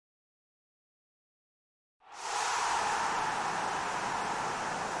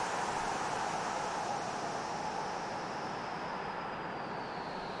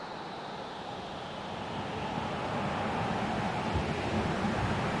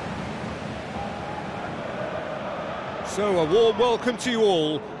So a warm welcome to you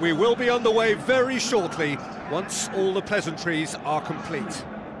all. We will be underway very shortly, once all the pleasantries are complete.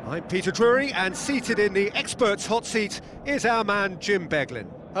 I'm Peter Drury, and seated in the experts' hot seat is our man Jim Beglin.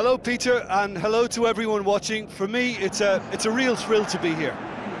 Hello Peter, and hello to everyone watching. For me, it's a real thrill to be here.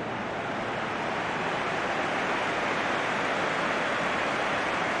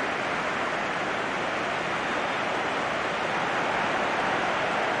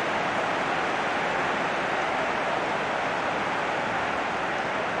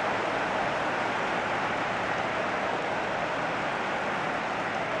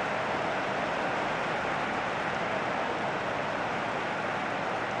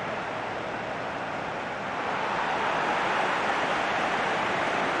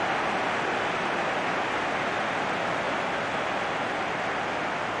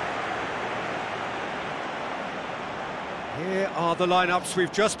 Here are the lineups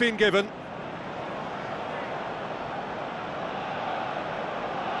we've just been given.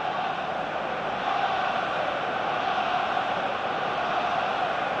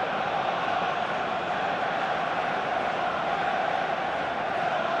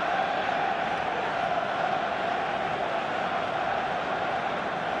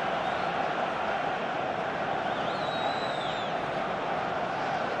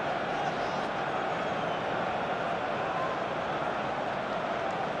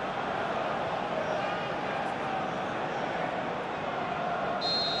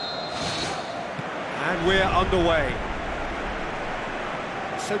 And we're underway.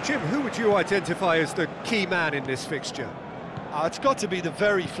 So Jim, who would you identify as the key man in this fixture? It's got to be the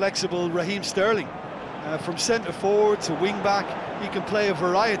very flexible Raheem Sterling. From centre forward to wing back, he can play a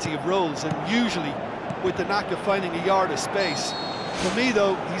variety of roles, and usually with the knack of finding a yard of space. For me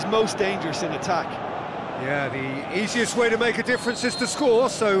though, he's most dangerous in attack. Yeah, the easiest way to make a difference is to score,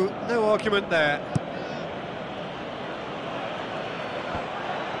 so no argument there.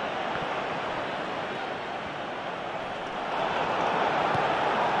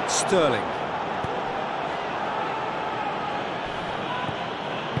 Sterling.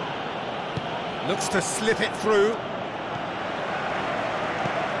 Looks to slip it through.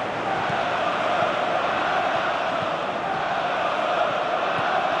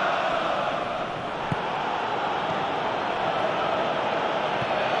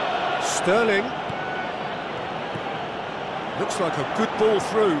 Sterling. Looks like a good ball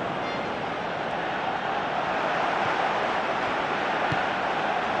through.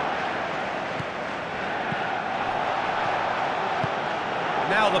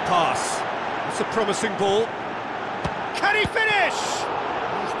 Now the pass. It's a promising ball. Can he finish?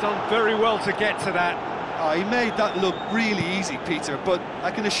 He's done very well to get to that. He made that look really easy, Peter, but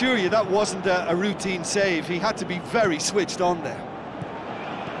I can assure you that wasn't a routine save. He had to be very switched on there.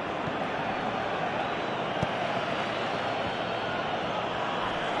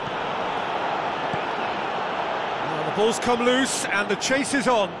 Well, the ball's come loose and the chase is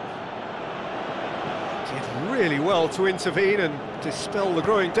on. Did really well to intervene and dispel the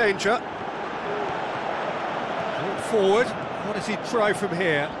growing danger. Ball forward. What does he try from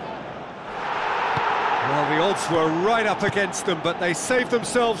here? Well, the odds were right up against them, but they saved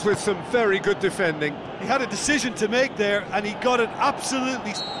themselves with some very good defending. He had a decision to make there, and he got it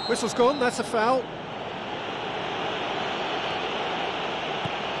absolutely... Whistle's gone, that's a foul.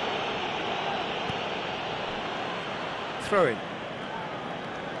 Throw in.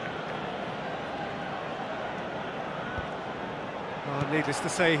 Needless to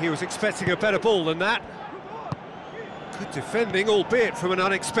say, he was expecting a better ball than that. Good defending, albeit from an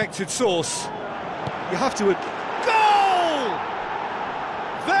unexpected source. You have to... Goal!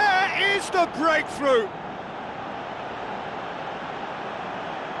 There is the breakthrough!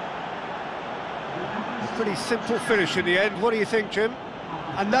 A pretty simple finish in the end. What do you think, Jim?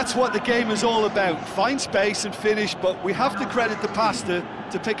 And that's what the game is all about. Find space and finish, but we have to credit the pass to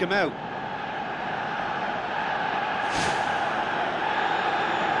pick him out.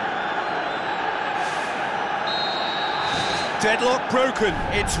 Deadlock broken,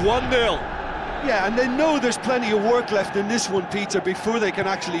 it's 1-0. Yeah, and they know there's plenty of work left in this one, Peter, before they can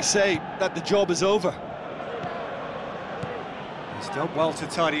actually say that the job is over. He's done well to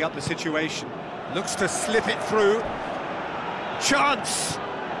tidy up the situation. Looks to slip it through. Chance!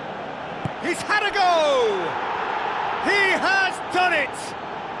 He's had a go! He has done it!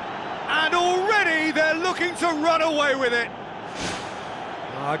 And already they're looking to run away with it.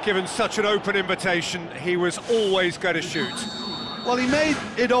 Given such an open invitation, he was always going to shoot. Well, he made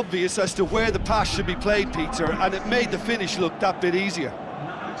it obvious as to where the pass should be played, Peter, and it made the finish look that bit easier.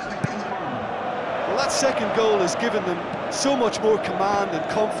 Well, that second goal has given them so much more command and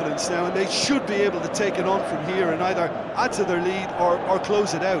confidence now, and they should be able to take it on from here and either add to their lead or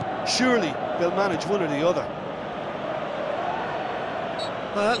close it out. Surely they'll manage one or the other.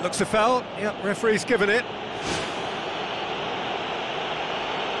 Well, that looks a foul. Yep, referee's given it.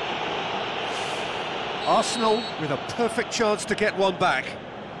 Arsenal with a perfect chance to get one back.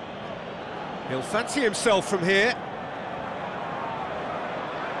 He'll fancy himself from here.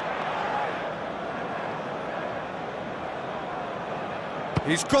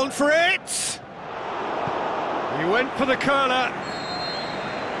 He's gone for it! He went for the curler.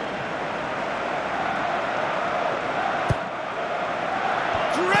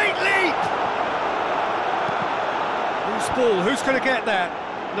 Great leap! Whose ball? Who's going to get that?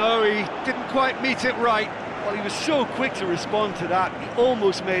 No, he didn't quite meet it right. Well, he was so quick to respond to that, he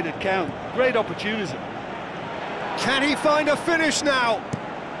almost made it count. Great opportunity. Can he find a finish now?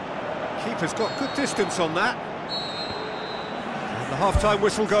 Keeper's got good distance on that. And the half-time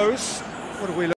whistle goes. What do we look?